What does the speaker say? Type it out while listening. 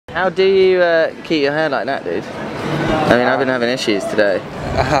How do you keep your hair like that, dude? I mean, I've been having issues today.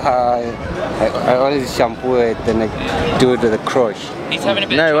 I always shampoo it and I do it with a crochet. He's having a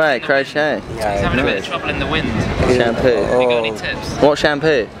bit No way, crochet. Yeah, He's having a bit of trouble in the wind. Shampoo. Have you got any tips? What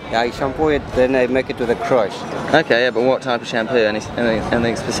shampoo? Yeah, I shampoo it, then I make it with a crochet. Okay, yeah, but what type of shampoo?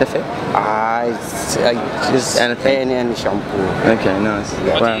 Anything specific? Just anything? any shampoo. Okay, nice.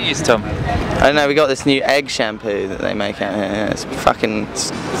 What do you use, Tom? I don't know, we got this new egg shampoo that they make out here. Yeah, it's fucking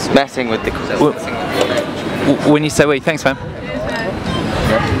it's messing with the... When you say we, thanks man.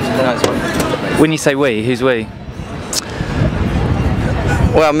 Nice one. When you say we, who's we?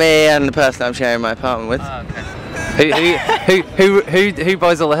 Well, me and the person I'm sharing my apartment with. Oh, okay. Who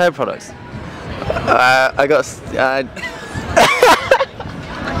buys all the hair products? I got...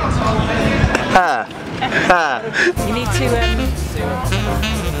 You need to,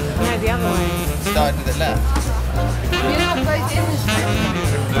 no, the other way. Start with the left.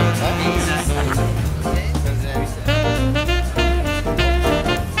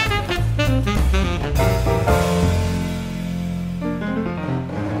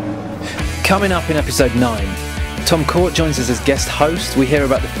 Coming up in episode 9, Tom Court joins us as guest host. We hear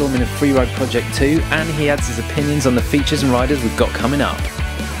about the filming of Freeride Project 2 and he adds his opinions on the features and riders we've got coming up.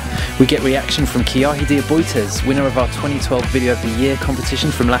 We get reaction from Keahi de Aboitiz, winner of our 2012 Video of the Year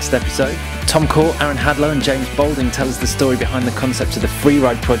competition from last episode. Tom Court, Aaron Hadlow and James Boulding tell us the story behind the concept of the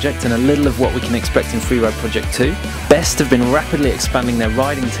Freeride Project and a little of what we can expect in Freeride Project 2. Best have been rapidly expanding their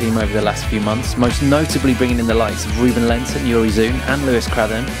riding team over the last few months, most notably bringing in the likes of Ruben, Lenten, Youri Zoon and Lewis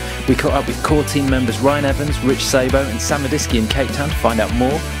Crathern. We caught up with core team members Ryan Evans, Rich Sabo and Sam Medysky in Cape Town to find out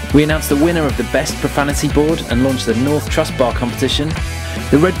more. We announced the winner of the Best Profanity board and launched the North Trust Bar competition.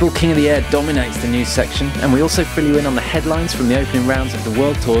 The Red Bull King of the Air dominates the news section, and we also fill you in on the headlines from the opening rounds of the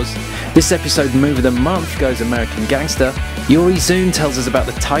World Tours. This episode Move of the Month goes Amercian Gangstas. Youri Zoon tells us about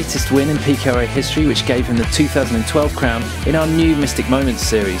the tightest win in PKRA history, which gave him the 2012 crown in our new Mystic Moments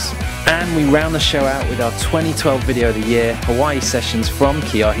series. And we round the show out with our 2012 Video of the Year, Hawaii Sessions from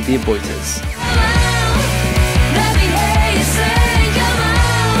Keahi de Aboitiz.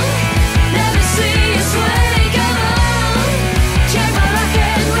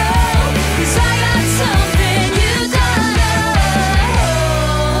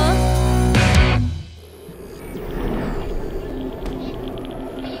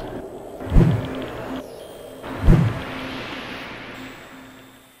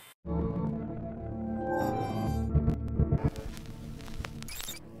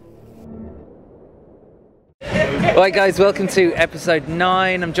 Right guys, welcome to episode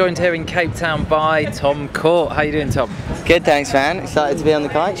 9. I'm joined here in Cape Town by Tom Court. How you doing, Tom? Good, thanks man. Excited to be on the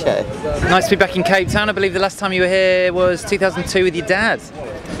Kite Show. Nice to be back in Cape Town. I believe the last time you were here was 2002 with your dad.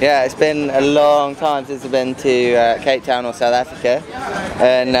 Yeah, it's been a long time since I've been to Cape Town or South Africa,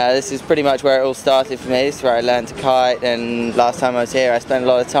 and this is pretty much where it all started for me. This is where I learned to kite, and last time I was here I spent a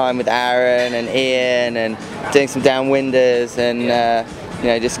lot of time with Aaron and Ian and doing some downwinders and you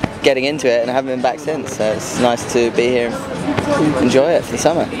know, just getting into it, and I haven't been back since, so it's nice to be here and enjoy it for the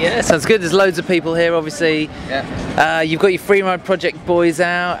summer. Yeah, sounds good. There's loads of people here obviously. Yeah. You've got your Freeride Project boys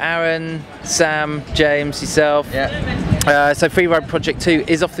out, Aaron, Sam, James, yourself. Yeah. So Freeride Project 2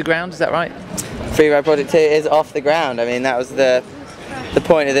 is off the ground, is that right? Freeride Project 2 is off the ground. I mean, that was the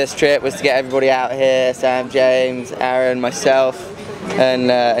point of this trip, was to get everybody out here, Sam, James, Aaron, myself,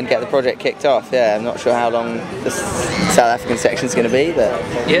 and get the project kicked off. Yeah, I'm not sure how long the South African section is going to be, but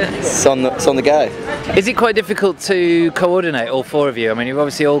yeah, it's on the go. Is it quite difficult to coordinate all four of you? I mean, you've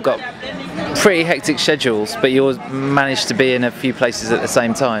obviously all got pretty hectic schedules, but you all managed to be in a few places at the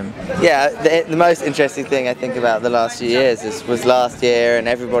same time. Yeah, the most interesting thing I think about the last few years was last year and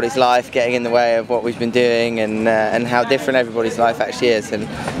everybody's life getting in the way of what we've been doing, and how different everybody's life actually is, and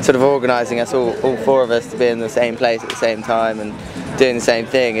sort of organising us all four of us to be in the same place at the same time and doing the same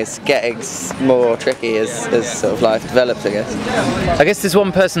thing is getting more tricky as sort of life develops, I guess. I guess there's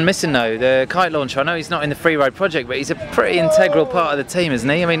one person missing though, the kite launcher. I know he's not in the Freeride Project, but he's a pretty integral part of the team, isn't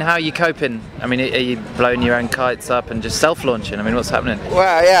he? I mean, how are you coping? I mean, are you blowing your own kites up and just self-launching? I mean, what's happening?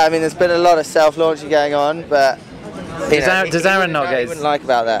 Well, yeah, I mean, there's been a lot of self-launching going on, but does Aaron not get his... He wouldn't like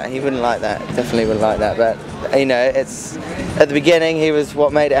about that. He wouldn't like that. Definitely wouldn't like that. But you know, it's at the beginning he was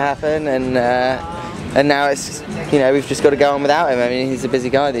what made it happen, and now it's, you know, we've just got to go on without him. I mean, he's a busy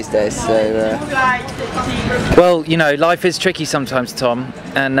guy these days. So. Well, you know, life is tricky sometimes, Tom.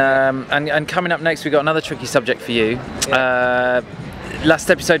 And coming up next, we've got another tricky subject for you. Yeah.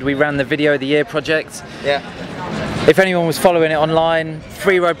 Last episode we ran the Video of the Year project. Yeah. If anyone was following it online,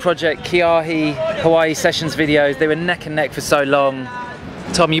 Freeride Project, Keahi, Hawaii Sessions videos, they were neck and neck for so long.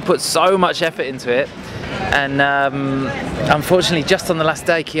 Tom, you put so much effort into it. and unfortunately, just on the last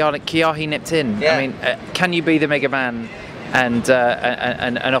day, Keahi nipped in. Yeah. I mean, can you be the Mega Man and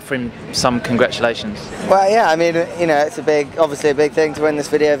offer him some congratulations? Well, yeah, I mean, you know, it's obviously a big thing to win this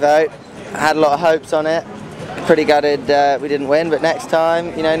video vote. I had a lot of hopes on it. Pretty gutted we didn't win, but next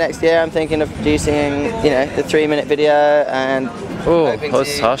time, you know, next year, I'm thinking of producing, you know, the 3-minute video, and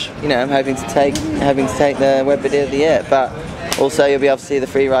that's harsh. You know, I'm hoping to take the web video of the year, but also you'll be able to see the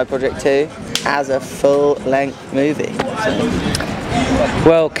Freeride Project 2 as a full-length movie.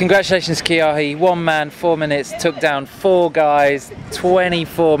 Well, congratulations, Keahi. 1 man, 4 minutes, took down 4 guys,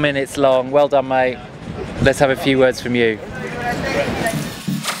 24 minutes long. Well done, mate. Let's have a few words from you.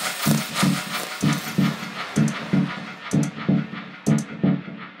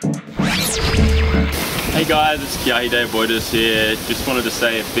 Hey guys, it's Keahi de Aboitiz here. Just wanted to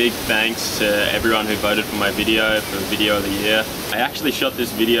say a big thanks to everyone who voted for my video for Video of the Year. I actually shot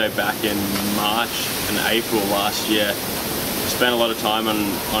this video back in March and April last year. Spent a lot of time on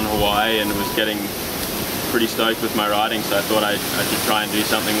Hawaii and was getting pretty stoked with my riding, so I thought I should try and do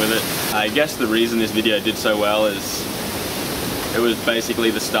something with it. I guess the reason this video did so well is it was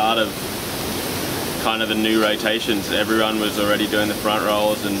basically the start of kind of the new rotations. Everyone was already doing the front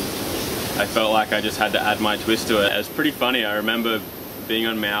rolls, and I felt like I just had to add my twist to it. It was pretty funny. I remember being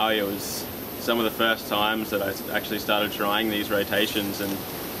on Maui. It was some of the first times that I actually started trying these rotations, and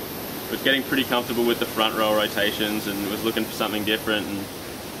was getting pretty comfortable with the front roll rotations and was looking for something different. And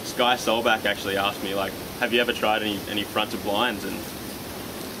Sky Solback actually asked me, like, have you ever tried any fronted blinds? And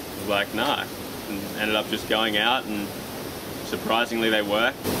I was like, nah. And ended up just going out, and surprisingly they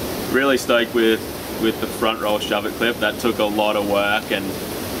work. Really stoked with the front roll shove it clip. That took a lot of work and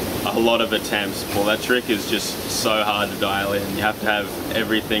a lot of attempts. Well, that trick is just so hard to dial in. You have to have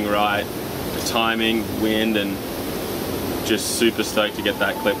everything right, the timing, wind, and just super stoked to get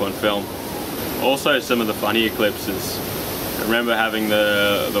that clip on film. Also, some of the funnier clips is, I remember having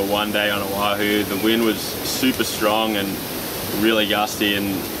the one day on Oahu, the wind was super strong and really gusty,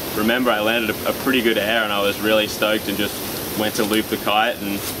 and remember I landed a pretty good air and I was really stoked and just went to loop the kite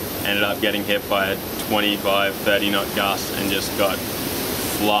and ended up getting hit by a 25-30 knot gust and just got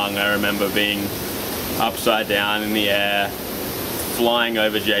flung. I remember being upside down in the air, flying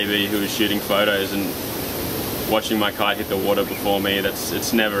over JB who was shooting photos, and watching my kite hit the water before me.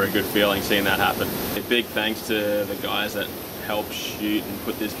 It's never a good feeling seeing that happen. A big thanks to the guys that helped shoot and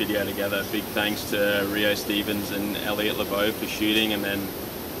put this video together. Big thanks to Rio Stevens and Elliot LeBeau for shooting, and then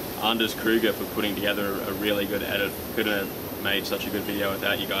Anders Kruger for putting together a really good edit. Couldn't have made such a good video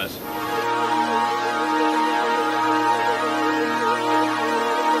without you guys.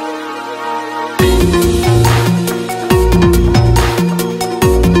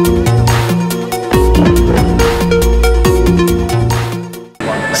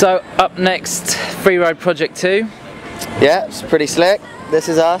 So up next, Freeride Project 2. Yeah, it's pretty slick. This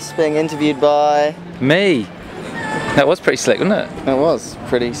is us being interviewed by Me. That was pretty slick, wasn't it? It was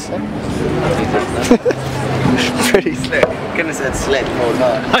pretty slick. Pretty slick. Couldn't have said slick more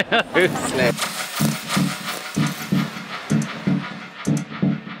time. I know. Slick.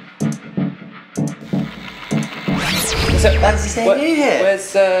 So, Fancy seeing you here.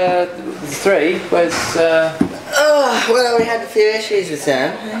 Where's 3? Where's Oh, well, we had a few issues with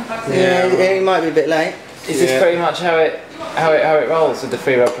Sam. Yeah, he might be a bit late. Is this pretty much how it rolls with the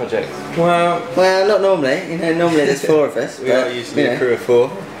Freeride Project? Well, not normally. You know, normally there's 4 of us. We are usually a crew of 4,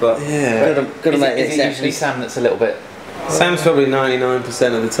 but yeah, got to make the Is it exception. usually Sam that's a little bit? Sam's probably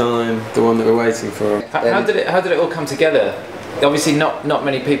 99% of the time the one that we're waiting for. How did it all come together? Obviously, not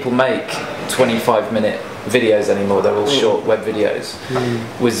many people make 25-minute videos anymore. They're all short web videos.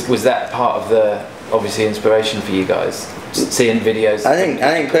 Was that part of the obviously inspiration for you guys? Seeing videos. I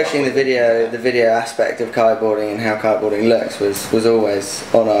think pushing the video aspect of kiteboarding and how kiteboarding looks was always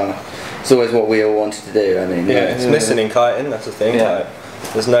on our. It's always what we all wanted to do. I mean, yeah, it's missing in kiting. That's the thing. Yeah. Like,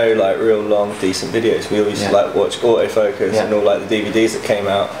 there's no like real long decent videos. We always like watch autofocus and all like the DVDs that came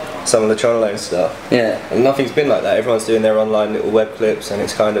out, some of the Tronalone stuff. Yeah. And nothing's been like that. Everyone's doing their online little web clips, and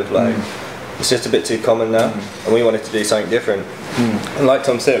it's kind of like it's just a bit too common now. And we wanted to do something different. And like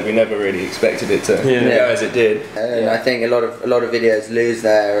Tom said, we never really expected it to go as it did. And I think a lot of videos lose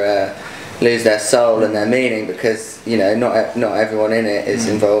their soul and their meaning because not everyone in it is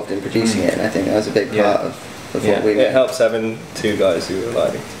involved in producing it. And I think that was a big part of what we. It helps having 2 guys who are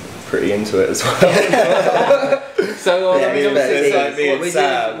like pretty into it as well. So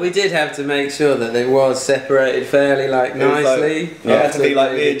we did have to make sure that it was separated fairly nicely. It had to be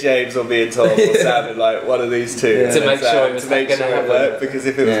like me and James or me and Tom or Sam and like one of these 2 to make sure it was going to happen. Because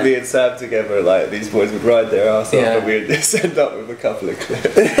if it was me and Sam together, like these boys would ride their ass off and we would just end up with a couple of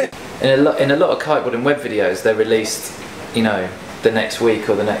clips. in a lot of kiteboarding web videos, they're released, you know, the next week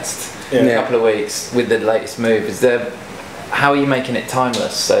or the next couple of weeks with the latest move. How are you making it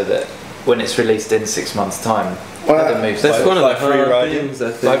timeless so that when it's released in 6 months' time, other moves? That's one of the hard things,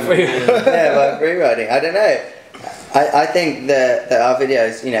 I think. By freeriding. I don't know. I think that our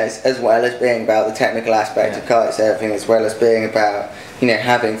videos, you know, as well as being about the technical aspect of kite surfing, as well as being about, you know,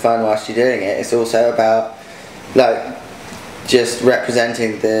 having fun whilst you're doing it, it's also about, like, just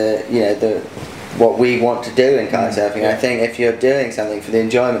representing what we want to do in kite surfing. I think if you're doing something for the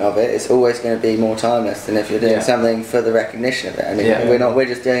enjoyment of it, it's always going to be more timeless than if you're doing something for the recognition of it. I mean, we're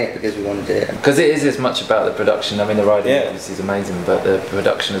just doing it because we want to do it. Because it is as much about the production. I mean, the riding obviously is amazing, but the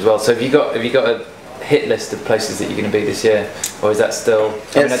production as well. So have you got a hit list of places that you're going to be this year, or is that still?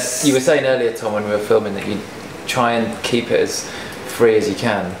 I mean, you were saying earlier, Tom, when we were filming, that you try and keep it as free as you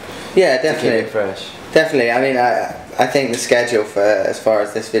can. Yeah, definitely. To keep it fresh. Definitely. I mean, I think the schedule for as far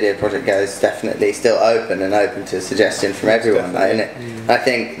as this video project goes is definitely still open to suggestion from everyone. I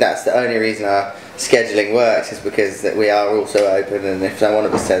think that's the only reason our scheduling works, is because that we are also open, and if one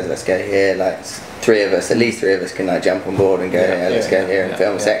of us says let's go here, like at least three of us can like jump on board and go let's go here and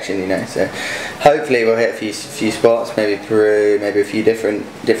film a section, you know. So hopefully we'll hit a few spots, maybe Peru, maybe a few different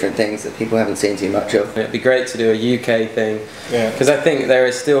things that people haven't seen too much of. It'd be great to do a UK thing, because I think there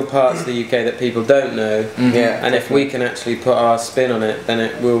are still parts of the UK that people don't know, and if we can actually put our spin on it, then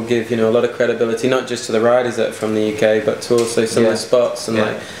it will give, you know, a lot of credibility, not just to the riders that are from the UK, but to also some of the spots and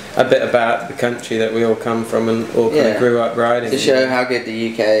like a bit about the country that we all come from and all kind of grew up riding. To show how good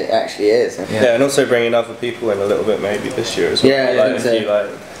the UK actually is. Yeah, and also bringing other people in a little bit maybe this year as well. Yeah, like a few like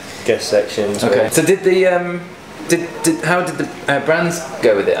guest sections. Okay. So did the how did the brands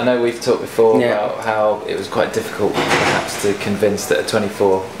go with it? I know we've talked before about how it was quite difficult perhaps to convince that a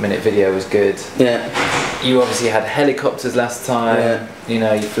 24-minute video was good. Yeah. You obviously had helicopters last time. Yeah. You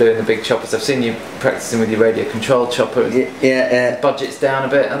know, you flew in the big choppers. I've seen you practicing with your radio control chopper. Budget's down a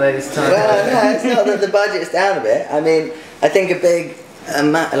bit, are they, this time? Well, no, it's not that the budget's down a bit. I mean, I think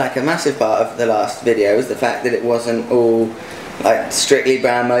a massive part of the last video was the fact that it wasn't all like strictly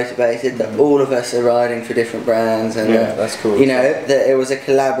brand motivated, that all of us are riding for different brands, and that's cool. You know, that it was a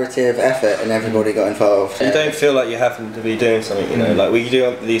collaborative effort and everybody got involved. You don't feel like you happen to be doing something, you know, like we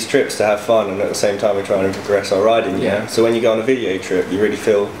do these trips to have fun, and at the same time we're trying to progress our riding, you know? So when you go on a video trip, you really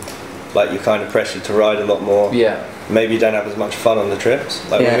feel like you're kind of pressured to ride a lot more. Maybe you don't have as much fun on the trips.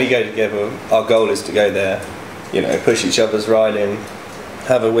 Like when we go together, our goal is to go there, you know, push each other's riding,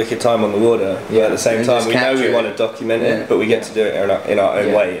 have a wicked time on the water, but at the same time we know we want to document it, but we get to do it in our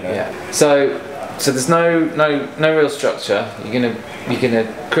own way, you know. So there's no real structure. You're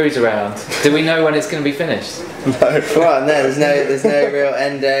gonna cruise around. Do we know when it's gonna be finished? No. Well, no, there's no real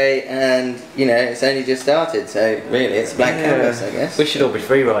end date, and you know, it's only just started, so really it's blank canvas, I guess. We should all be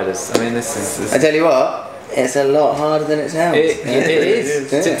free riders. I mean, this is. I tell you what. It's a lot harder than it sounds. It is.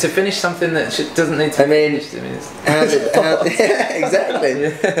 To finish something that doesn't need to be finished. Exactly.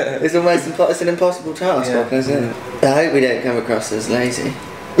 It's almost it's an impossible task, isn't it? I hope we don't come across as lazy.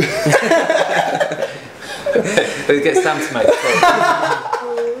 It gets Sam to make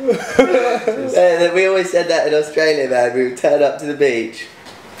we always said that in Australia, man. We would turn up to the beach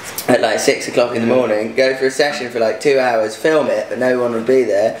at like 6 o'clock in the morning, go for a session for like 2 hours, film it, but no one would be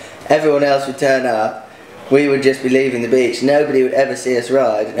there. Everyone else would turn up. We would just be leaving the beach. Nobody would ever see us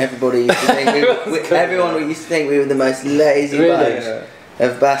ride, and everybody used to think everyone used to think we were the most lazy bunch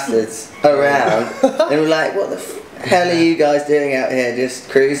of bastards around. And we're like, what the hell are you guys doing out here, just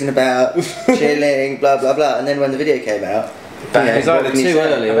cruising about, chilling, blah blah blah. And then when the video came out, it was either too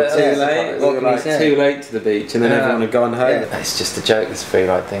early or too late. Or like too late to the beach, and then everyone had gone home. It's just a joke, this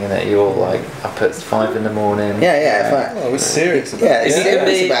freeride thing, isn't it? You're all like up at 5 in the morning. Fine. Oh, we're serious about it.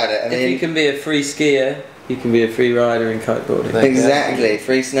 Serious about it. I mean, if you can be a free skier, you can be a free rider in kiteboarding. Exactly,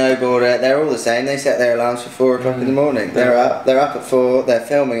 free snowboarder. They're all the same. They set their alarms for 4 o'clock in the morning. They're up at 4. They're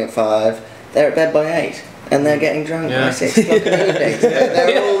filming at 5. They're at bed by 8. And they're getting drunk by 6 o'clock in the evening.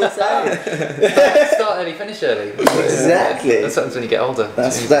 They're all the same. Start early, finish early. Exactly. That's what happens when you get older.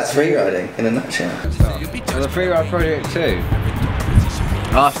 That's free riding in a nutshell. Well, the Freeride Project 2,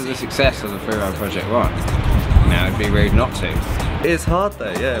 after the success of the Freeride Project 1, now it'd be rude not to. It's hard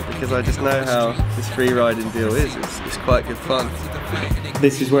though, because I just know how this free riding deal is. It's quite good fun.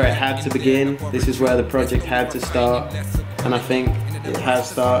 This is where it had to begin. This is where the project had to start, and I think it has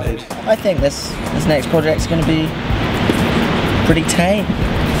started. I think this next project's going to be pretty tame.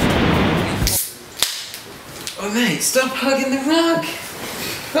 Oh mate, stop hugging the rug.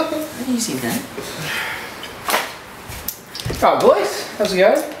 Easy now. Right boys, how's it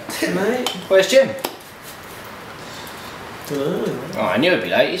going? Mate. Where's Jim? Oh, I knew it'd be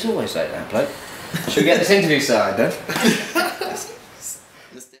late. It's always late, that bloke. Should we get this interview started then?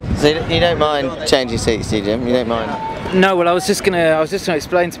 So you don't mind changing seats, do you, Jim? You don't mind? No, well, I was just gonna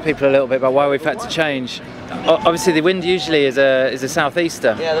explain to people a little bit about why we've had to change. Obviously, the wind usually is a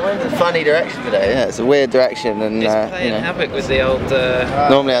southeaster. Yeah, the wind's a funny direction today. Yeah, it's a weird direction, and it's playing havoc with the old.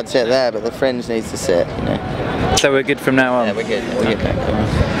 Normally I'd sit there, but the fringe needs to sit. You know. So we're good from now on. Yeah, we're good. We're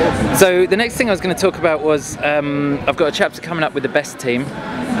good. So the next thing I was going to talk about was I've got a chapter coming up with the best team.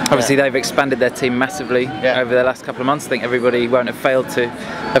 Obviously they've expanded their team massively over the last couple of months. I think everybody won't have failed to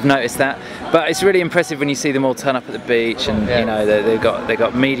have noticed that. But it's really impressive when you see them all turn up at the beach, and you know they've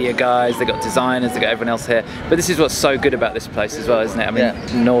got media guys, they've got designers, they've got everyone else here. But this is what's so good about this place as well, isn't it? I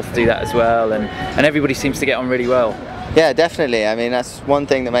mean, North do that as well, and everybody seems to get on really well. Yeah, definitely. I mean, that's one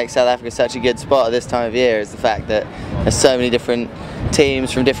thing that makes South Africa such a good spot at this time of year, is the fact that there's so many different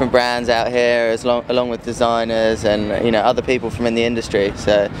teams from different brands out here, along with designers and, you know, other people from in the industry.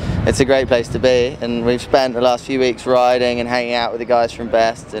 So it's a great place to be, and we've spent the last few weeks riding and hanging out with the guys from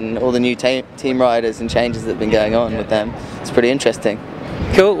Best and all the new team riders and changes that have been going on with them. It's pretty interesting.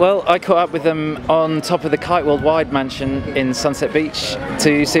 Cool. Well, I caught up with them on top of the Kite Worldwide mansion in Sunset Beach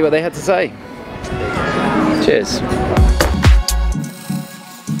to see what they had to say. Cheers.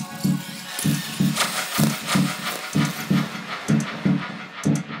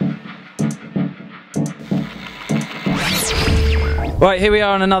 Right, here we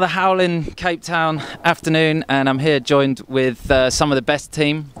are on another howling Cape Town afternoon, and I'm here joined with some of the best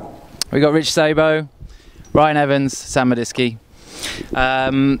team. We've got Rich Sabo, Ryan Evans, Sam Medysky.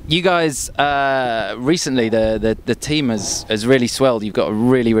 You guys, recently the team has really swelled. You've got a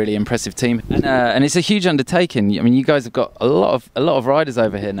really impressive team, and it's a huge undertaking. I mean, you guys have got a lot of riders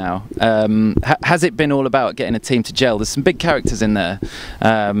over here now. Has it been all about getting a team to gel? There's some big characters in there,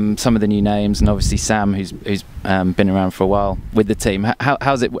 some of the new names, and obviously Sam, who's been around for a while with the team.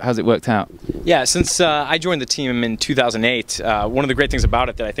 How's it worked out? Yeah, since I joined the team in 2008, one of the great things about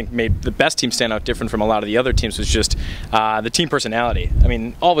it that I think made the Best team stand out different from a lot of the other teams was just the team personality. I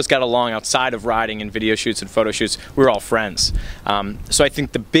mean, all of us got along outside of riding and video shoots and photo shoots. We were all friends. So I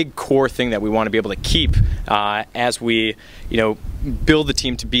think the big core thing that we want to be able to keep as we, you know, build the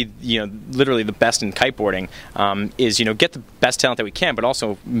team to be, you know, literally the best in kiteboarding, is, you know, get the best talent that we can, but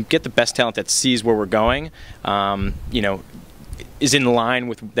also get the best talent that sees where we're going, you know, is in line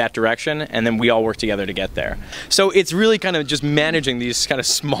with that direction, and then we all work together to get there. So it's really kind of just managing these kind of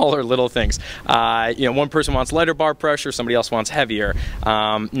smaller little things. You know, one person wants lighter bar pressure, somebody else wants heavier.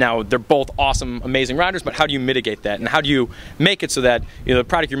 Now they're both awesome, amazing riders, but how do you mitigate that, and how do you make it so that, you know, the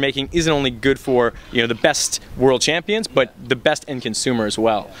product you're making isn't only good for, you know, the best world champions, but the best end consumer as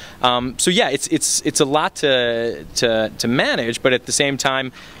well. So yeah, it's a lot to manage, but at the same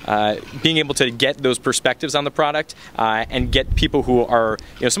time, being able to get those perspectives on the product and get people who are,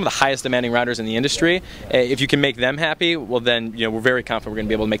 you know, some of the highest demanding riders in the industry, if you can make them happy, well then, you know, we're very confident we're going to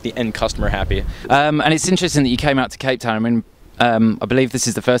be able to make the end customer happy. And it's interesting that you came out to Cape Town. I mean, I believe this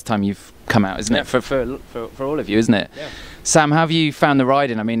is the first time you've come out, isn't it? For all of you, isn't it? Yeah. Sam, how have you found the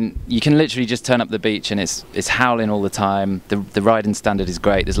riding? I mean, you can literally just turn up the beach and it's howling all the time. The riding standard is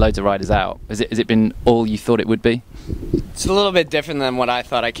great. There's loads of riders out. Has it been all you thought it would be? It's a little bit different than what I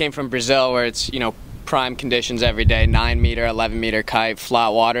thought. I came from Brazil, where it's, you know, prime conditions every day, 9 meter, 11 meter kite, flat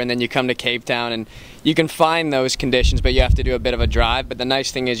water, and then you come to Cape Town and you can find those conditions, but you have to do a bit of a drive. But the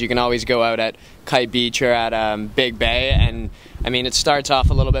nice thing is you can always go out at Kite Beach or at Big Bay, and I mean, it starts off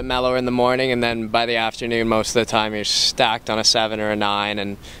a little bit mellower in the morning, and then by the afternoon, most of the time you're stacked on a 7 or a 9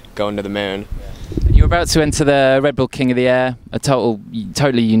 and going to the moon. You're about to enter the Red Bull King of the Air, a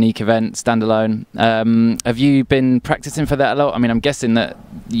totally unique event, standalone. Have you been practicing for that a lot? I mean, I'm guessing that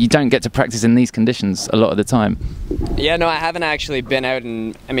you don't get to practice in these conditions a lot of the time. Yeah, no, I haven't actually been out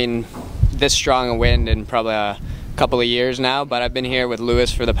in, I mean, this strong a wind in probably a couple of years now, but I've been here with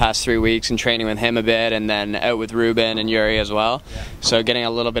Lewis for the past 3 weeks and training with him a bit, and then out with Ruben and Youri as well. Yeah. So getting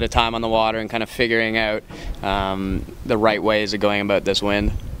a little bit of time on the water and kind of figuring out the right ways of going about this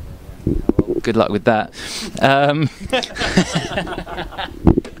wind. Good luck with that.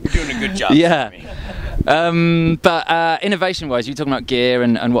 You're doing a good job. Yeah. But innovation-wise, you're talking about gear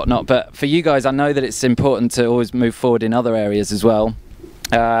and whatnot, but for you guys, I know that it's important to always move forward in other areas as well.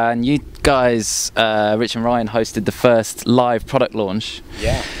 And you guys, Rich and Ryan, hosted the first live product launch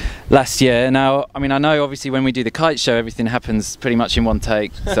last year. Now, I mean, I know obviously when we do the Kite Show, everything happens pretty much in one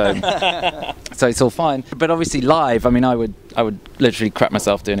take, so so it's all fine. But obviously live, I mean, I would literally crap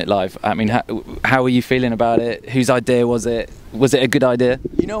myself doing it live. I mean, how were you feeling about it? Whose idea was it? Was it a good idea?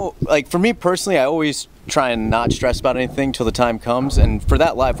 You know, like for me personally, I always try and not stress about anything till the time comes. And for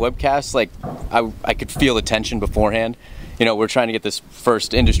that live webcast, like I could feel the tension beforehand. you know, we're trying to get this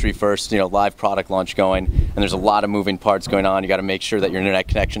industry first, you know, live product launch going, and there's a lot of moving parts going on. You got to make sure that your internet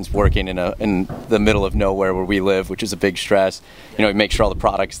connection's working in the middle of nowhere where we live, which is a big stress. You know, make sure all the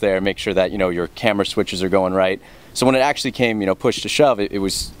product's there, make sure that, you know, your camera switches are going right. So when it actually came, you know, push to shove, it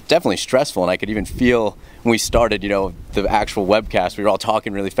was definitely stressful, and I could even feel when we started, you know, the actual webcast, we were all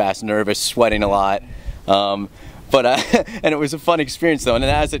talking really fast, nervous, sweating a lot. And it was a fun experience though, and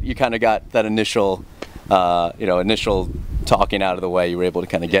then as you kind of got that initial talking out of the way, you were able to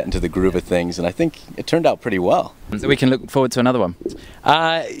kind of get into the groove of things, and I think it turned out pretty well. So we can look forward to another one.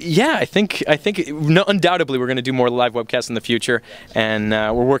 Yeah, I think undoubtedly we're going to do more live webcasts in the future, and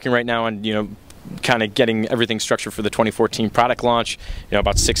we're working right now on, you know, kind of getting everything structured for the 2014 product launch, you know,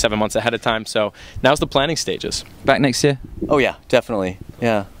 about 6-7 months ahead of time. So now's the planning stages. Back next year? Oh yeah, definitely.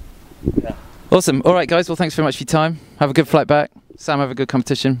 Yeah. Awesome. All right, guys. Well, thanks very much for your time. Have a good flight back. Sam, have a good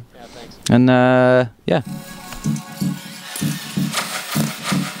competition. Yeah, thanks. And yeah.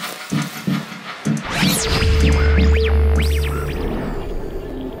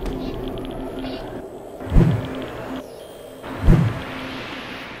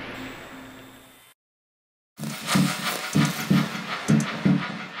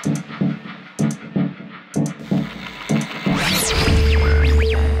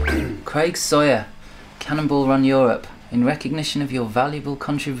 Craig Sawyer, Cannonball Run Europe, in recognition of your valuable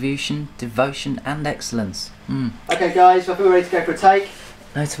contribution, devotion and excellence. Okay guys, I think we're ready to go for a take.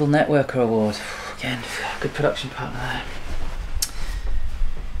 Notable Networker Award. Again, good production partner there.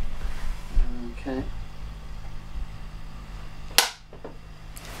 Okay.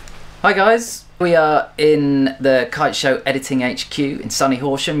 Hi guys, we are in the Kite Show Editing HQ in sunny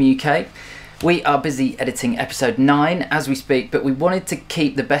Horsham, UK. We are busy editing episode 9 as we speak, but we wanted to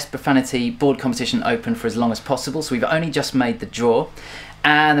keep the Best Profanity board competition open for as long as possible, so we've only just made the draw.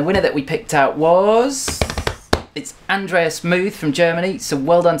 And the winner that we picked out was... it's Andreas Muth from Germany, so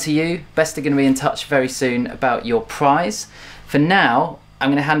well done to you. Best are going to be in touch very soon about your prize. For now, I'm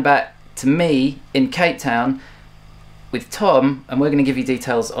going to hand back to me in Cape Town with Tom, and we're going to give you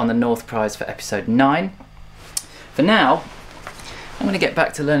details on the North prize for episode 9. For now, I'm going to get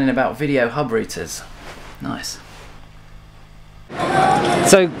back to learning about video hub routers. Nice.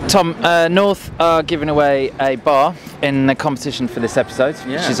 So, Tom, North are giving away a bar in the competition for this episode,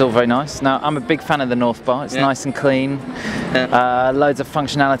 which is all very nice. Now, I'm a big fan of the North bar. It's nice and clean. Loads of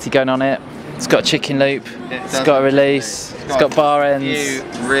functionality going on it. It's got a chicken loop. It's got a release. It's got bar ends. A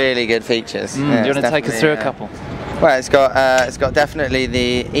few really good features. Do you want to take us through a couple? Well, it's got definitely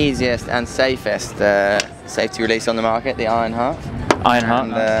the easiest and safest safety release on the market, the Ironheart. Ironheart.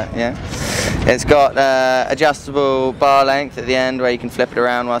 Yeah. It's got adjustable bar length at the end where you can flip it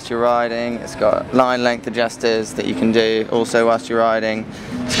around whilst you're riding. It's got line length adjusters that you can do also whilst you're riding.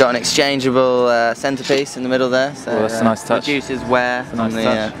 It's got an exchangeable centerpiece in the middle there, so that's a nice touch. Reduces wear on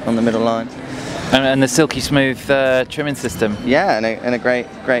the middle line. And the silky smooth trimming system. Yeah, and a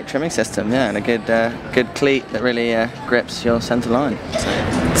great trimming system. Yeah, and a good cleat that really grips your centre line.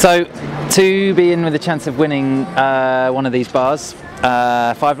 So to be in with a chance of winning one of these bars,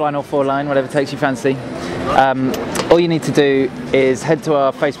 5-line or 4-line, whatever takes your fancy, all you need to do is head to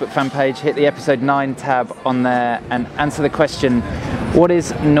our Facebook fan page, hit the episode 9 tab on there, and answer the question: what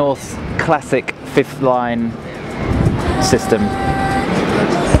is North's classic 5th line system?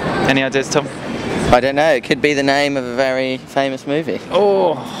 Any ideas, Tom? I don't know, it could be the name of a very famous movie.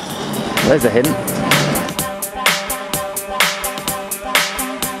 Oh, there's a hint.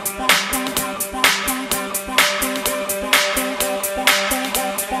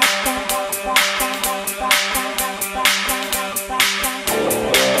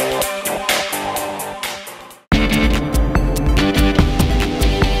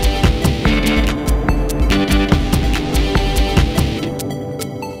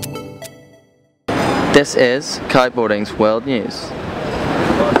 This is kiteboarding's World News.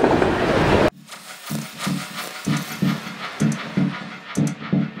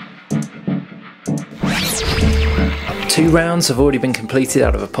 2 rounds have already been completed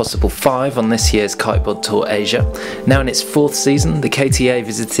out of a possible 5 on this year's Kiteboard Tour Asia. Now in its 4th season, the KTA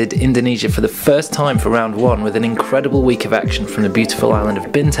visited Indonesia for the first time for round 1 with an incredible week of action from the beautiful island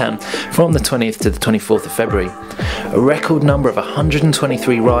of Bintan from the 20th to the 24th of February. A record number of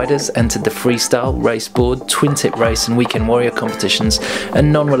 123 riders entered the freestyle, raceboard, twin-tip race and weekend warrior competitions,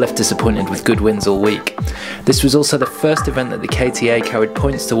 and none were left disappointed with good wins all week. This was also the first event that the KTA carried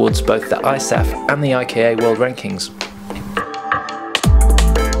points towards both the ISAF and the IKA World Rankings.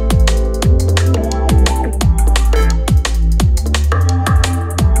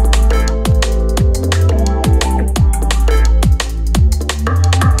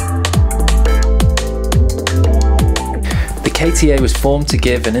 KTA was formed to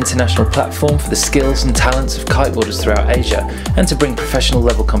give an international platform for the skills and talents of kiteboarders throughout Asia and to bring professional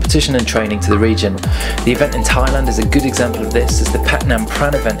level competition and training to the region. The event in Thailand is a good example of this, as the Pat Nam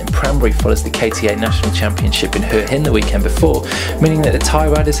Pran event in Prambury follows the KTA National Championship in Hue Hin the weekend before, meaning that the Thai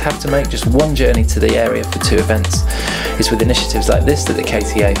riders have to make just one journey to the area for 2 events. It's with initiatives like this that the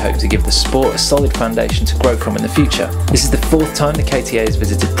KTA hope to give the sport a solid foundation to grow from in the future. This is the 4th time the KTA has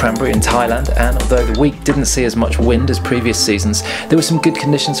visited Prambury in Thailand, and although the week didn't see as much wind as previous seasons, there were some good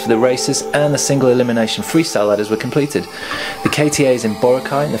conditions for the races and the single elimination freestyle ladders were completed. The KTA is in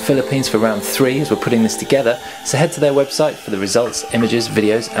Boracay in the Philippines for round 3 as we're putting this together, so head to their website for the results, images,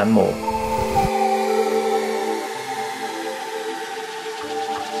 videos and more.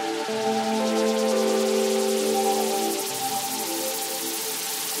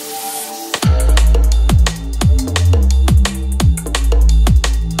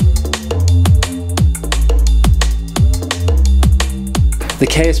 The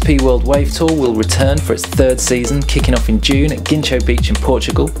KSP World Wave Tour will return for its 3rd season, kicking off in June at Guincho Beach in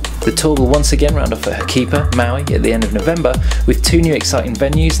Portugal. The tour will once again round off at Hakipa, Maui at the end of November, with 2 new exciting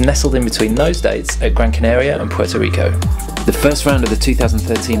venues nestled in between those dates at Gran Canaria and Puerto Rico. The first round of the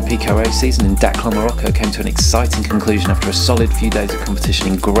 2013 PKRA season in Dakar, Morocco came to an exciting conclusion after a solid few days of competition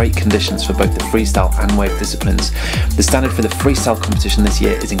in great conditions for both the freestyle and wave disciplines. The standard for the freestyle competition this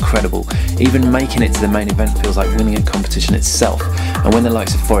year is incredible. Even making it to the main event feels like winning a competition itself, and when the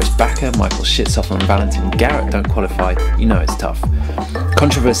likes of Forrest Bakker, Michael Schitzoff and Valentin Garrett don't qualify, you know it's tough.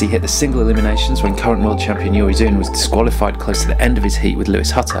 Controversy hit the single eliminations when current world champion Youri Zoon was disqualified close to the end of his heat with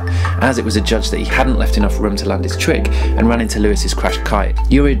Lewis Hutter, as it was adjudged that he hadn't left enough room to land his trick and ran into Lewis's crashed kite.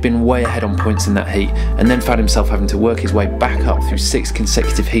 Youri had been way ahead on points in that heat and then found himself having to work his way back up through 6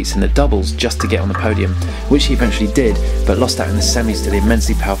 consecutive heats in the doubles just to get on the podium, which he eventually did, but lost out in the semis to the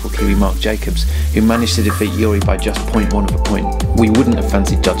immensely powerful Kiwi Mark Jacobs, who managed to defeat Youri by just 0.1 of a point. We wouldn't have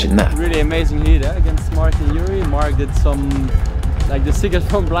fancied judging that. Really amazing heat against Mark and Youri. Mark did some, like the sickest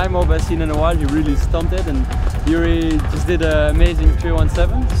front blind mob I've seen in a while. He really stumped it, and Youri just did an amazing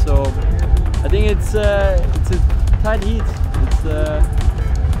 317. So I think it's a tight heat.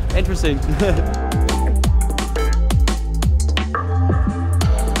 It's interesting.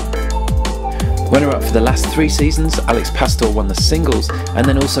 Runner-up for the last 3 seasons, Alex Pastor won the singles and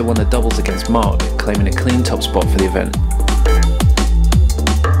then also won the doubles against Mark, claiming a clean top spot for the event.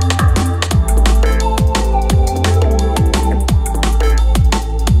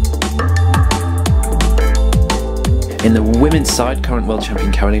 In the women's side, current world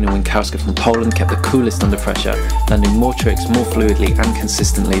champion Karolina Winkowska from Poland kept the coolest under pressure, landing more tricks more fluidly and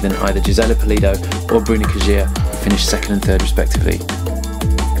consistently than either Gisela Pulido or Bruna Kajir, who finished 2nd and 3rd respectively.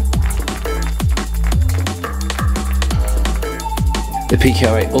 The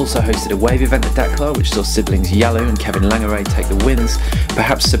PKRA also hosted a wave event at Dakar, which saw siblings Yalu and Kevin Langeray take the wins,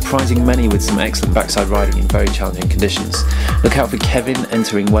 perhaps surprising many with some excellent backside riding in very challenging conditions. Look out for Kevin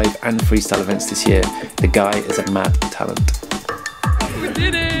entering wave and freestyle events this year. The guy is a mad talent. We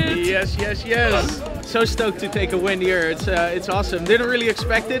did it! Yes, yes, yes! So stoked to take a win here. It's awesome. Didn't really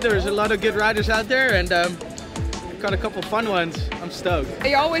expect it. There's a lot of good riders out there, and got a couple fun ones. I'm stoked.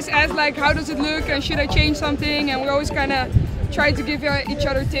 They always ask like, how does it look and should I change something, and we always kind of try to give each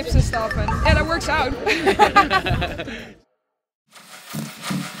other tips and stuff, and yeah, that works out.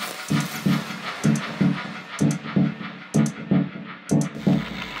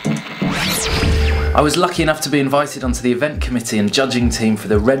 I was lucky enough to be invited onto the event committee and judging team for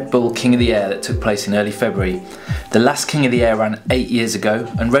the Red Bull King of the Air that took place in early February. The last King of the Air ran 8 years ago,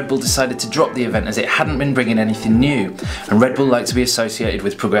 and Red Bull decided to drop the event as it hadn't been bringing anything new, and Red Bull liked to be associated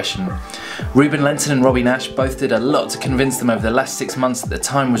with progression. Ruben, Lenten and Robbie Nash both did a lot to convince them over the last 6 months that the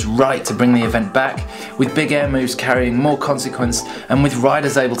time was right to bring the event back, with big air moves carrying more consequence and with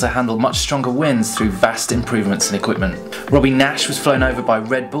riders able to handle much stronger winds through vast improvements in equipment. Robbie Nash was flown over by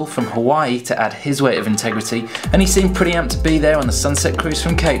Red Bull from Hawaii to add his weight of integrity, and he seemed pretty amped to be there on the Sunset Cruise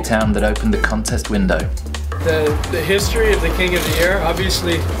from Cape Town that opened the contest window. The history of the King of the Air,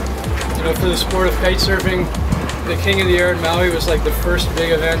 obviously, you know, for the sport of kite surfing, the King of the Air in Maui was like the first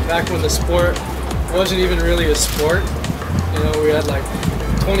big event back when the sport wasn't even really a sport. You know, we had like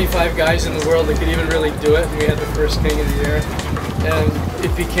 25 guys in the world that could even really do it, and we had the first King of the Air. And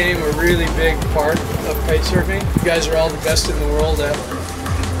it became a really big part of kite surfing. You guys are all the best in the world at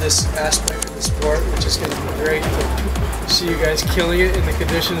this aspect of the sport, which is going to be great to see you guys killing it in the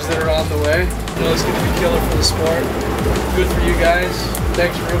conditions that are on the way. You know, it's going to be killer for the sport. Good for you guys.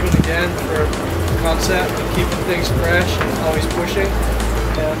 Thanks, Ruben, again for the concept and keeping things fresh and always pushing.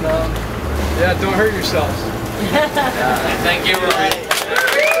 And yeah, don't hurt yourselves. Thank you, Robbie.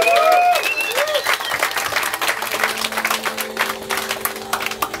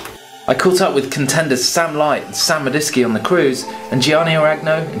 I caught up with contenders Sam Light and Sam Medysky on the cruise, and Gianni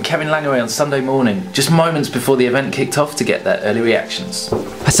Oragno and Kevin Langeray on Sunday morning, just moments before the event kicked off, to get their early reactions.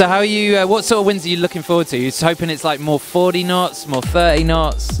 So how are you, what sort of winds are you looking forward to? You're hoping it's like more 40 knots, more 30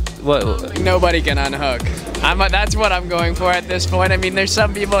 knots? What? Nobody can unhook. That's what I'm going for at this point. I mean, there's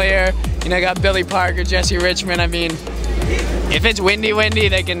some people here, you know, got Billy Parker, Jesse Richmond. I mean, if it's windy,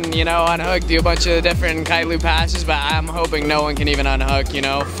 they can, you know, unhook, do a bunch of different kite loop passes, but I'm hoping no one can even unhook, you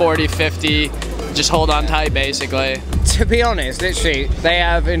know, 40, 50, just hold on tight, basically. To be honest, literally, they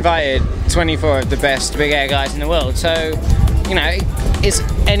have invited 24 of the best big air guys in the world, so, you know, it's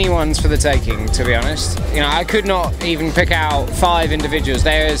anyone's for the taking, to be honest. You know, I could not even pick out 5 individuals.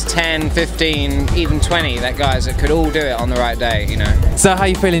 There's 10, 15, even 20 that guys that could all do it on the right day, you know. So how are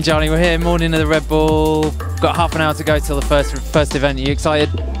you feeling, Johnny? We're here morning of the Red Bull, got half an hour to go till the first event. Are you excited?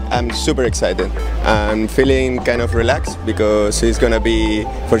 I'm super excited. I'm feeling kind of relaxed because it's gonna be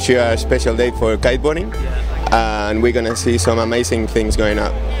for sure a special day for kiteboarding. And we're gonna see some amazing things going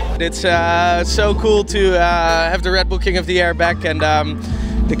up. It's so cool to have the Red Bull King of the Air back, and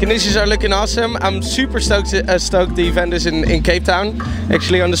the conditions are looking awesome. I'm super stoked the event is in Cape Town,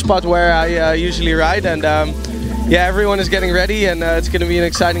 actually on the spot where I usually ride, and yeah, everyone is getting ready, and it's gonna be an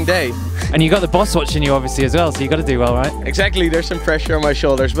exciting day. And you got the boss watching you obviously as well, so you got to do well, right? Exactly, there's some pressure on my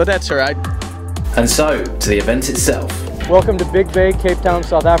shoulders, but that's alright. And so, to the event itself. Welcome to Big Bay, Cape Town,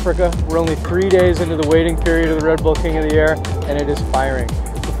 South Africa. We're only 3 days into the waiting period of the Red Bull King of the Air, and it is firing.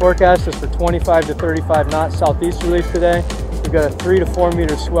 The forecast is for 25 to 35 knots southeasterlies today. We've got a 3 to 4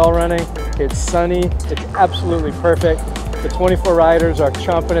 meter swell running. It's sunny, it's absolutely perfect. The 24 riders are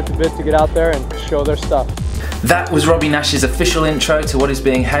chomping at the bit to get out there and show their stuff. That was Robbie Nash's official intro to what is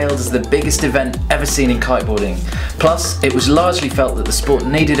being hailed as the biggest event ever seen in kiteboarding. Plus, it was largely felt that the sport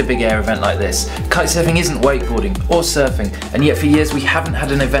needed a big air event like this. Kitesurfing isn't wakeboarding or surfing, and yet for years we haven't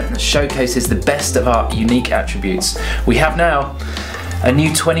had an event that showcases the best of our unique attributes. We have now. A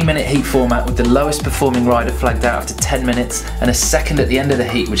new 20-minute heat format with the lowest performing rider flagged out after 10 minutes and a second at the end of the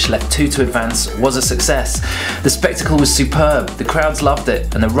heat which left 2 to advance was a success. The spectacle was superb, the crowds loved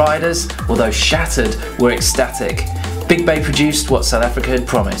it, and the riders, although shattered, were ecstatic. Big Bay produced what South Africa had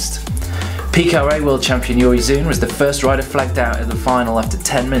promised. PKRA World Champion Youri Zoon was the first rider flagged out at the final after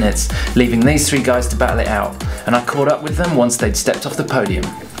 10 minutes, leaving these 3 guys to battle it out, and I caught up with them once they'd stepped off the podium.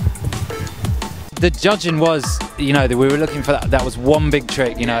 The judging was, you know, that we were looking for that was one big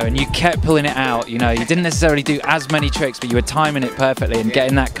trick, you know, and you kept pulling it out, you know, you didn't necessarily do as many tricks, but you were timing it perfectly and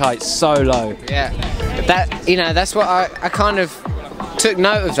getting that kite so low. Yeah, that, you know, that's what I kind of took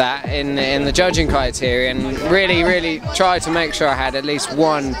note of that in the judging criteria, and really tried to make sure I had at least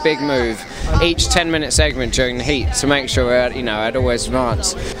one big move each 10-minute segment during the heat to make sure, you know, I'd always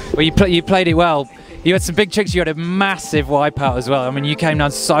advance. Well, you played it well. You had some big tricks, you had a massive wipeout as well. I mean, you came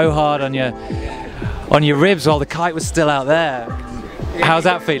down so hard on your ribs while the kite was still out there. How's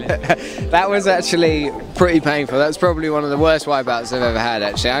that feeling? That was actually pretty painful. That was probably one of the worst wipeouts I've ever had,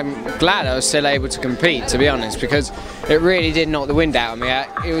 actually. I'm glad I was still able to compete, to be honest, because it really did knock the wind out of me.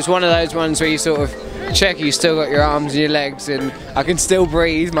 It was one of those ones where you sort of check you still got your arms and your legs, and I can still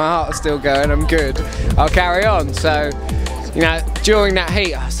breathe, my heart's still going, I'm good, I'll carry on. So, you know, during that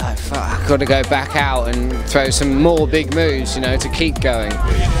heat, I was like, fuck, I've got to go back out and throw some more big moves, you know, to keep going.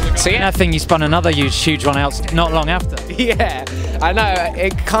 So yeah, I think you spun another huge one out not long after. Yeah, I know,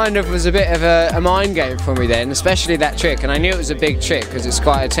 it kind of was a bit of a mind game for me then, especially that trick, and I knew it was a big trick because it's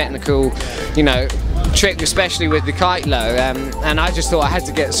quite a technical, you know, trick, especially with the kite low, and I just thought I had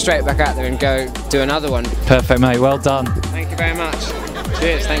to get straight back out there and go do another one. Perfect, mate, well done. Thank you very much.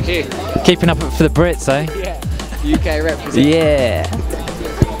 Cheers, thank you. Keeping up for the Brits, eh? Yeah. UK represent. Yeah.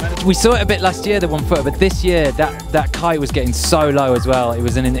 We saw it a bit last year, the 1 footer, but this year that kite was getting so low as well. It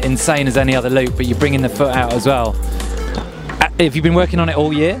was insane as any other loop, but you're bringing the foot out as well. Have you been working on it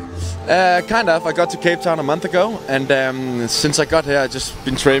all year? Kind of. I got to Cape Town a month ago, and since I got here, I've just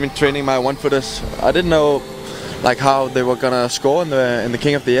been training my 1 footers. I didn't know like how they were gonna score in the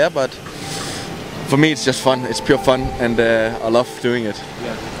King of the Air, but for me it's just fun. It's pure fun, and I love doing it.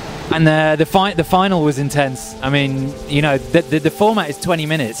 Yeah. And the final was intense. I mean, you know, the format is 20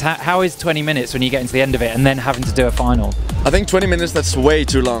 minutes. How is 20 minutes when you get into the end of it and then having to do a final? I think 20 minutes, that's way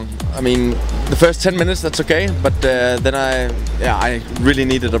too long. I mean, the first 10 minutes, that's okay, but then I really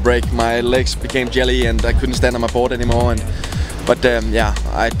needed a break. My legs became jelly and I couldn't stand on my board anymore. But yeah,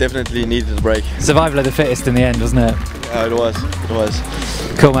 I definitely needed a break. Survival of the fittest in the end, wasn't it? Yeah, it was. It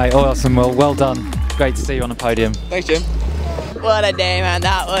was. Cool, mate. Awesome. Well done. Great to see you on the podium. Thanks, Jim. what a day, man.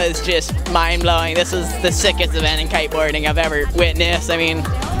 That was just mind-blowing. This is the sickest event in kiteboarding I've ever witnessed. I mean,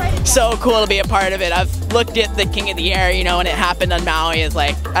 so cool to be a part of it. I've looked at the King of the Air, you know, when it happened on Maui. I was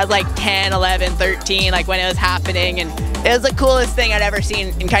like 10, 11, 13, like when it was happening, and it was the coolest thing I'd ever seen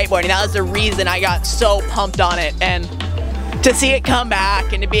in kiteboarding. That was the reason I got so pumped on it. And to see it come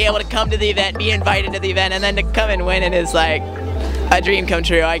back and to be able to come to the event, be invited to the event, and then to come and win it is like a dream come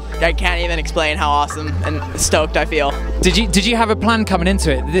true. I can't even explain how awesome and stoked I feel. Did you have a plan coming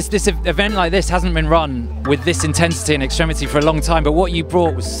into it? This event like this hasn't been run with this intensity and extremity for a long time, but what you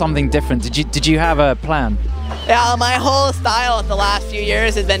brought was something different. Did you have a plan? Yeah, my whole style at the last few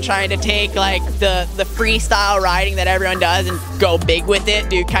years has been trying to take like the freestyle riding that everyone does and go big with it,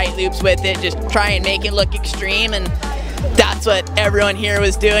 do kite loops with it, just try and make it look extreme, and that's what everyone here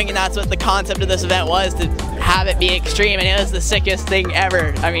was doing, and that's what the concept of this event was, to have it be extreme, and it was the sickest thing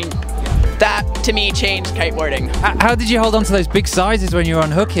ever. I mean, that to me changed kiteboarding. How did you hold on to those big sizes when you were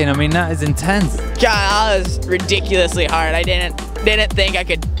unhooking? I mean, that is intense. God, that was ridiculously hard. I didn't think I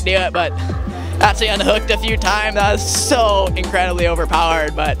could do it, but actually unhooked a few times. That was so incredibly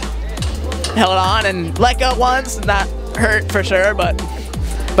overpowered, but held on and let go once, and that hurt for sure, but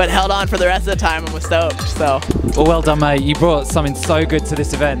held on for the rest of the time and was stoked. So. Well done, mate. You brought something so good to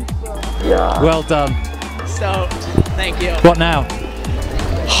this event. Yeah. Well done. Stoked. Thank you. What now?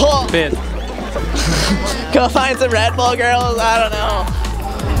 Oh. Beers. Go find some Red Bull, girls. I don't know.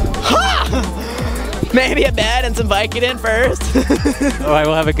 Ha! Maybe a bed and some Vicodin first. All right,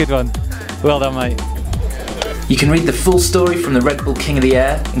 we'll have a good one. Well done, mate. You can read the full story from the Red Bull King of the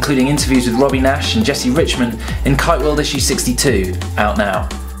Air, including interviews with Robbie Nash and Jesse Richmond, in Kite World issue 62, out now.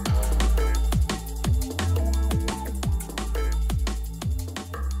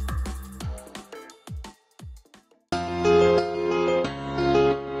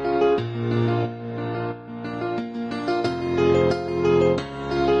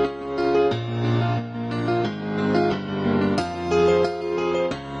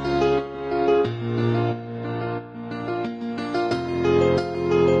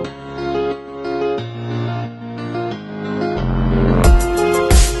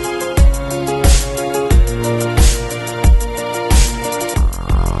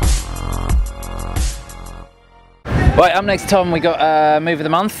 Right, up next, Tom, we got Move of the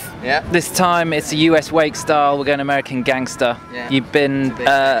Month. Yeah. This time it's a US wake style. We're going American Gangsta. Yeah. You've been,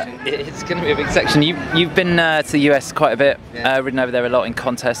 it's going to be a big section. You've been to the US quite a bit, ridden over there a lot in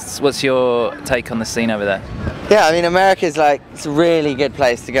contests. What's your take on the scene over there? Yeah, I mean, America's like, it's a really good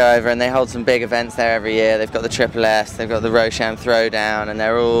place to go over, and they hold some big events there every year. They've got the Triple S, they've got the Rosham Throwdown, and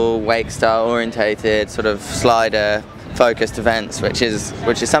they're all wake style orientated, sort of slider focused events, which is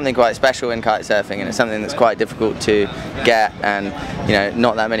something quite special in kite surfing, and it's something that's quite difficult to get, and you know,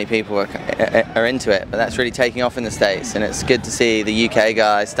 not that many people are into it, but that's really taking off in the States, and it's good to see the UK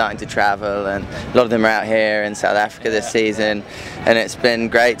guys starting to travel, and a lot of them are out here in South Africa this season, and it's been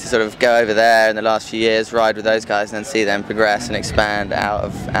great to sort of go over there in the last few years, ride with those guys, and then see them progress and expand out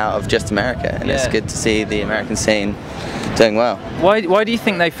of just America, and it's good to see the American scene doing well. Why do you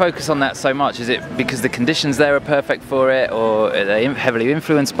think they focus on that so much? Is it because the conditions there are perfect for it, or are they heavily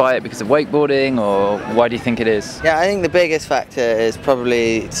influenced by it because of wakeboarding, or why do you think it is? Yeah, I think the biggest factor is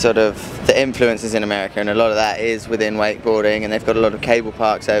probably sort of the influences in America, and a lot of that is within wakeboarding, and they've got a lot of cable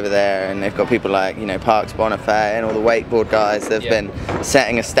parks over there, and they've got people like, you know, Parks Bonifay and all the wakeboard guys that have been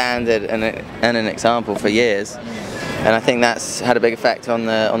setting a standard and an example for years. And I think that's had a big effect on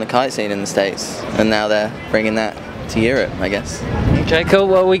the kite scene in the States, and now they're bringing that to Europe, I guess. Okay, cool.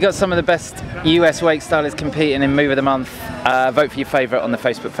 Well, we got some of the best US wake stylists competing in Move of the Month. Vote for your favourite on the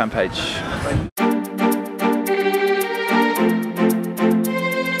Facebook fan page.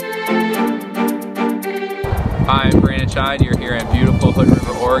 Hi, I'm Brandon Scheid. You're here in beautiful Hood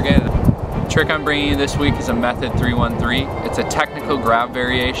River, Oregon. The trick I'm bringing you this week is a Method 313. It's a technical grab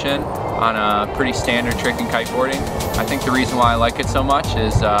variation on a pretty standard trick in kiteboarding. I think the reason why I like it so much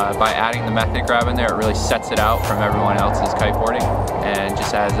is by adding the method grab in there, it really sets it out from everyone else's kiteboarding and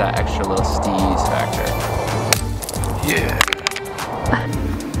just adds that extra little steez factor. Yeah.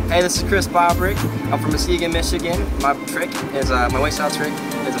 Hey, this is Chris Bobrick. I'm from Muskegon, Michigan. My trick is, my wake style trick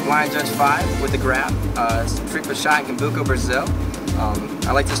is a blind judge 5 with the grab. It's a trick was shot in Cambuco, Brazil.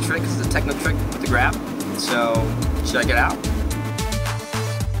 I like this trick because it's a technical trick with the grab. So, check it out.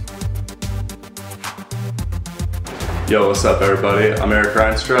 Yo, what's up everybody? I'm Eric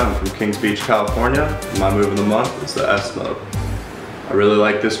Reinstra. I'm from Kings Beach, California. My move of the month is the S mode. I really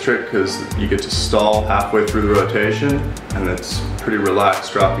like this trick because you get to stall halfway through the rotation, and it's pretty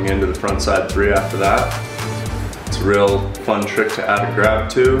relaxed dropping into the front side 3 after that. It's a real fun trick to add a grab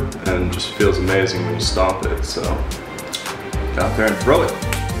to, and just feels amazing when you stomp it. So Get out there and throw it.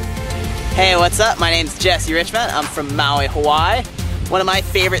 Hey, what's up? My name's Jesse Richmond. I'm from Maui, Hawaii. One of my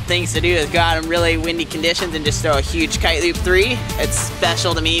favorite things to do is go out in really windy conditions and just throw a huge kite loop 3. It's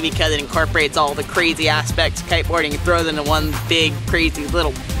special to me because it incorporates all the crazy aspects of kiteboarding and throws it into one big, crazy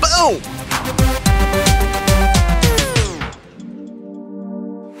little boom!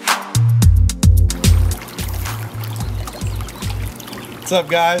 What's up,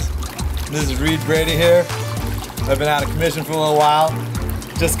 guys? This is Reed Brady here. I've been out of commission for a little while.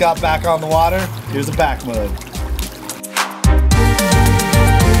 Just got back on the water. Here's a back mud.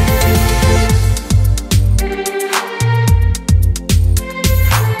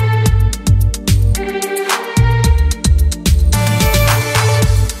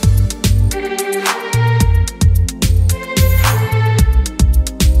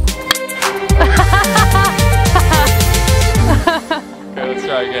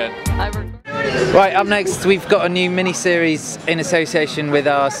 Right, up next we've got a new mini-series in association with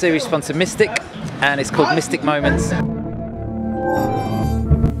our series sponsor Mystic, and it's called Mystic Moments.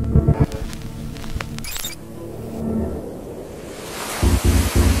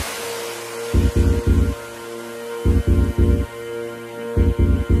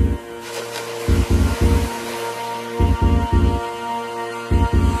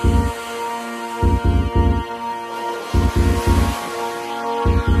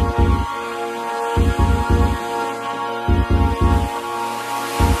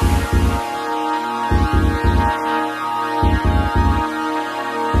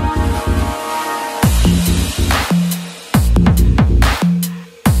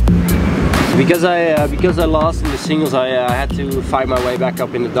 Because I lost in the singles, I had to fight my way back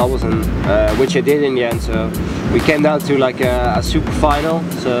up in the doubles, and which I did in the end. So we came down to like a super final.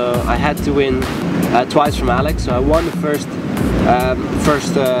 So I had to win twice from Alex. So I won the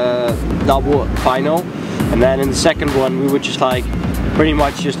first double final, and then in the second one we were just like pretty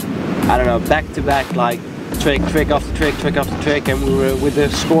much just, I don't know, back to back, like trick after trick, trick after trick, and we were with the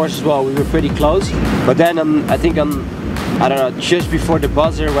scores as well. We were pretty close, but then I think I don't know, just before the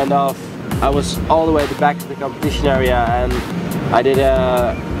buzzer went off, I was all the way at the back of the competition area, and I did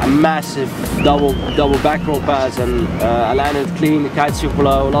a massive double back roll pass, and I landed clean, the kite super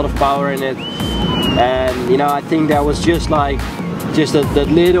low, a lot of power in it, and you know, I think that was just like the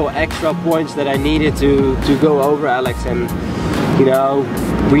little extra points that I needed to go over Alex. And you know,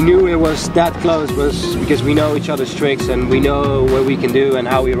 we knew it was that close was because we know each other's tricks and we know what we can do and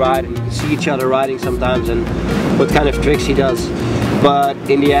how we ride, and we can see each other riding sometimes and what kind of tricks he does. But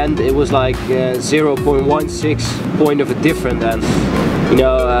in the end it was like 0.16 point of a difference, and you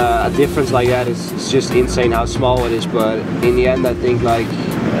know, a difference like that is just insane how small it is. But in the end I think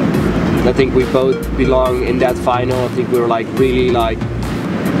we both belong in that final. I think we were like really like,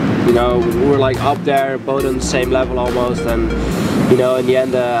 you know, we were like up there, both on the same level almost, and you know, in the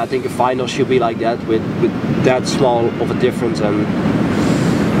end I think a final should be like that, with that small of a difference. And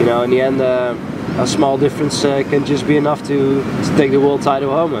you know, in the end a small difference can just be enough to take the world title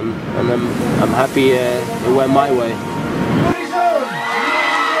home, and I'm happy it went my way.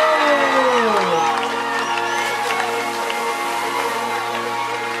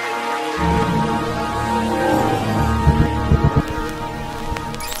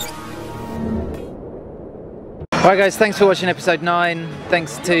 Alright guys, thanks for watching episode 9,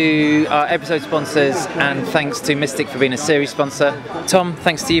 thanks to our episode sponsors, and thanks to Mystic for being a series sponsor. Tom,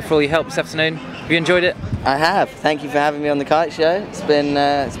 thanks to you for all your help this afternoon. Have you enjoyed it? I have. Thank you for having me on the Kite Show. It's been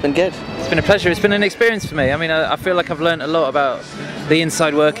good. It's been a pleasure. It's been an experience for me. I mean, I feel like I've learned a lot about the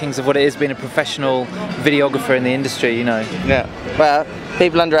inside workings of what it is being a professional videographer in the industry, you know. Yeah. Well,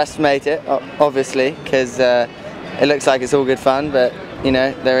 people underestimate it, obviously, because it looks like it's all good fun, but you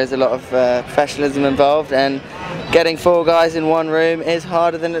know, there is a lot of professionalism involved, and getting 4 guys in one room is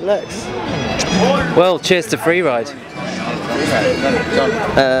harder than it looks. Well, cheers to Freeride.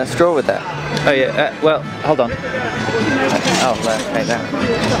 Straw with that. Oh yeah, well, hold on. Oh, okay, that.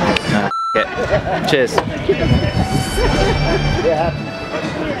 Yeah. Cheers.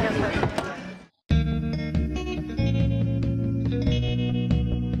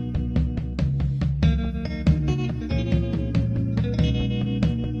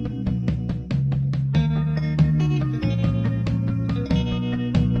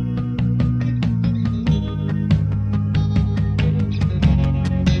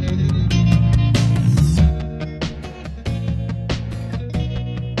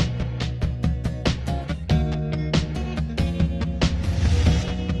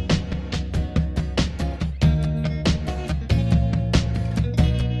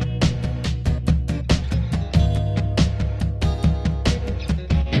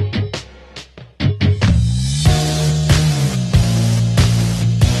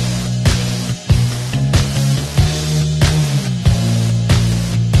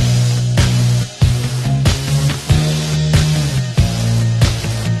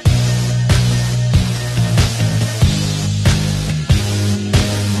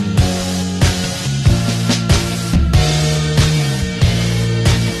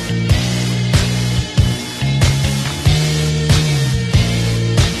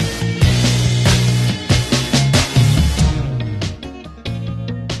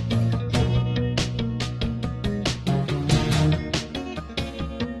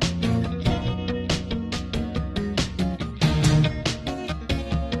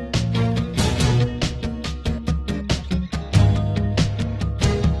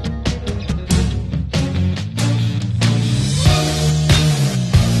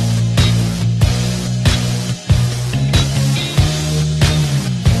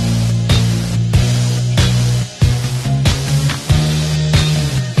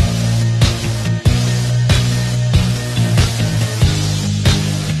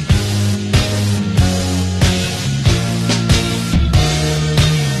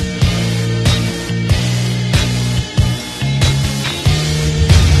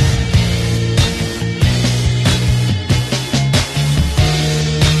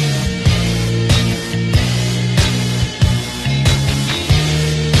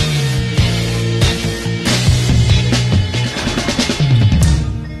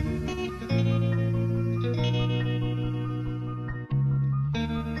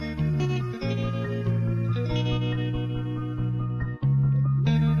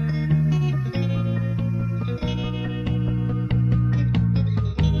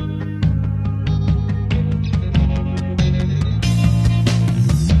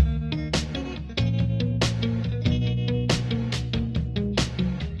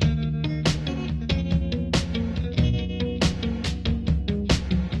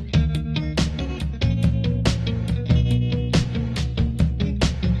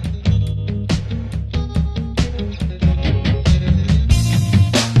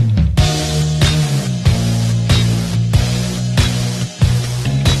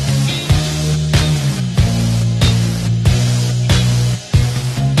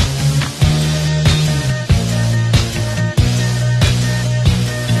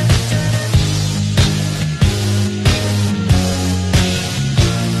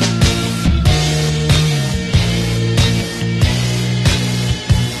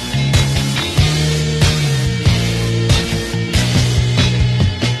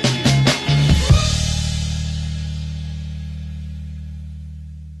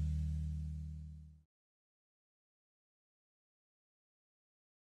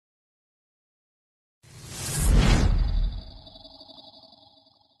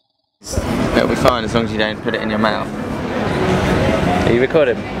 It'll be fine as long as you don't put it in your mouth. Are you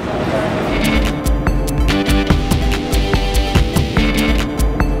recording?